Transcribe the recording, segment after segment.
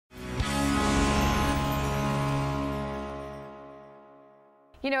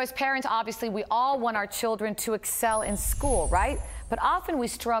You know, as parents, obviously, we all want our children to excel in school, right? But often we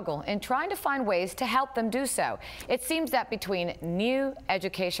struggle in trying to find ways to help them do so. It seems that between new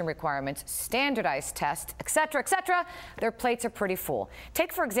education requirements, standardized tests, etc., their plates are pretty full.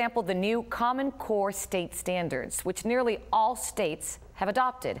 Take, for example, the new Common Core state standards, which nearly all states have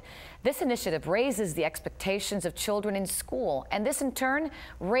adopted. This initiative raises the expectations of children in school, and this in turn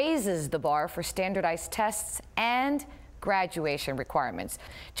raises the bar for standardized tests and graduation requirements.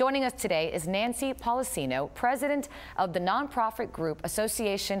 Joining us today is Nancy Poliseno, president of the nonprofit group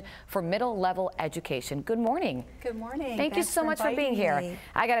Association for Middle Level Education. Good morning. Good morning. Thank you so much for being here.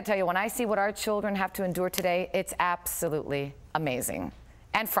 I got to tell you, when I see what our children have to endure today, it's absolutely amazing.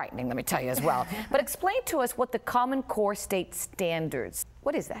 And frightening, let me tell you as well. But explain to us what the Common Core state standards,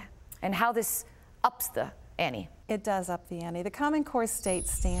 what is that? And how this ups the ante. It does up the ante. The Common Core state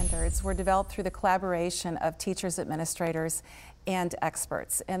standards were developed through the collaboration of teachers, administrators, and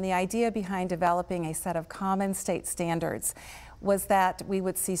experts. And the idea behind developing a set of common state standards was that we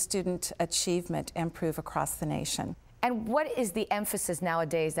would see student achievement improve across the nation. And what is the emphasis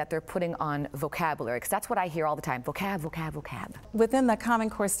nowadays that they're putting on vocabulary? Because that's what I hear all the time, vocab. Within the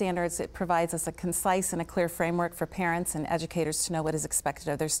Common Core standards, it provides us a concise and a clear framework for parents and educators to know what is expected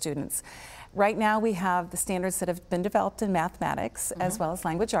of their students. Right now we have the standards that have been developed in mathematics as well as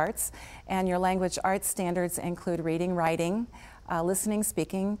language arts. And your language arts standards include reading, writing, listening,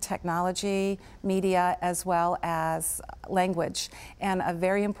 speaking, technology, media, as well as language. And a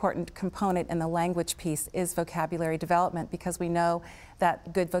very important component in the language piece is vocabulary development, because we know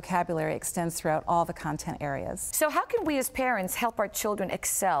that good vocabulary extends throughout all the content areas. So how can we as parents help our children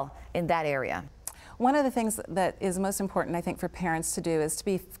excel in that area? One of the things that is most important, I think, for parents to do is to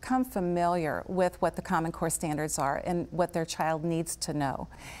become familiar with what the Common Core standards are and what their child needs to know,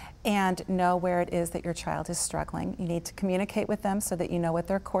 and know where it is that your child is struggling. You need to communicate with them so that you know what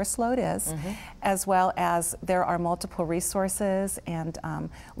their course load is, as well as there are multiple resources and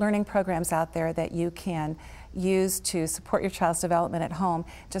learning programs out there that you can use to support your child's development at home.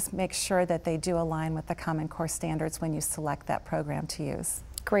 Just make sure that they do align with the Common Core standards when you select that program to use.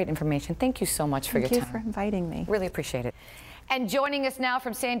 Great information. Thank you so much for your time. Thank you for inviting me. Really appreciate it. And joining us now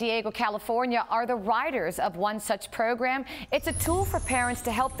from San Diego, California, are the writers of one such program. It's a tool for parents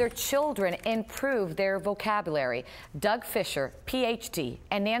to help their children improve their vocabulary. Doug Fisher, Ph.D.,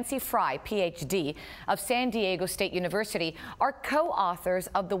 and Nancy Fry, Ph.D., of San Diego State University are co-authors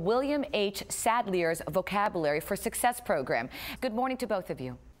of the William H. Sadlier's Vocabulary for Success program. Good morning to both of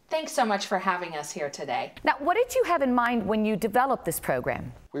you. Thanks so much for having us here today. Now, what did you have in mind when you developed this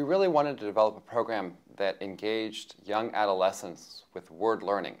program? We really wanted to develop a program that engaged young adolescents with word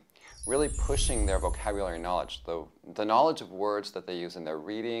learning, really pushing their vocabulary knowledge, the knowledge of words that they use in their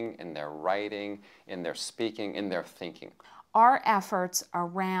reading, in their writing, in their speaking, in their thinking. Our efforts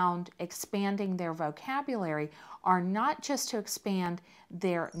around expanding their vocabulary are not just to expand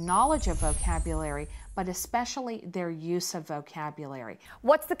their knowledge of vocabulary, but especially their use of vocabulary.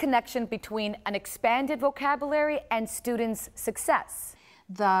 What's the connection between an expanded vocabulary and students' success?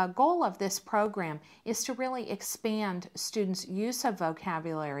 The goal of this program is to really expand students' use of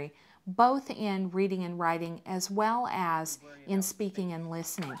vocabulary, both in reading and writing as well as in speaking and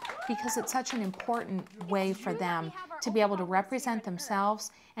listening, because it's such an important way for them to be able to represent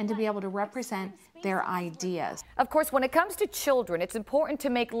themselves and to be able to represent their ideas. Of course, when it comes to children, it's important to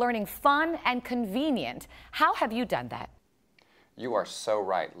make learning fun and convenient. How have you done that? You are so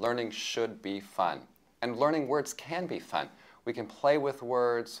right. Learning should be fun. And learning words can be fun. We can play with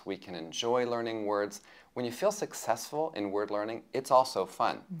words, we can enjoy learning words. When you feel successful in word learning, it's also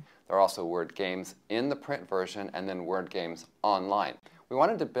fun. There are also word games in the print version and then word games online. We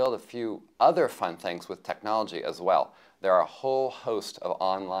wanted to build a few other fun things with technology as well. There are a whole host of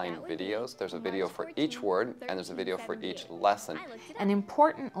online videos. There's a video for each word and there's a video for each lesson. And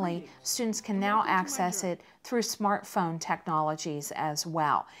importantly, students can now access it through smartphone technologies as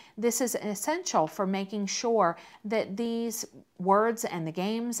well. This is essential for making sure that these words and the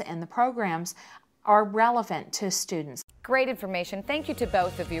games and the programs are relevant to students. Great information. Thank you to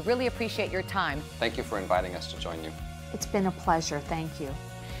both of you. Really appreciate your time. Thank you for inviting us to join you. It's been a pleasure. Thank you.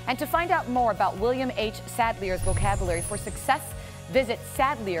 And to find out more about William H. Sadlier's Vocabulary for Success, visit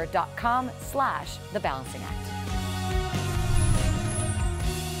sadlier.com/thebalancing act.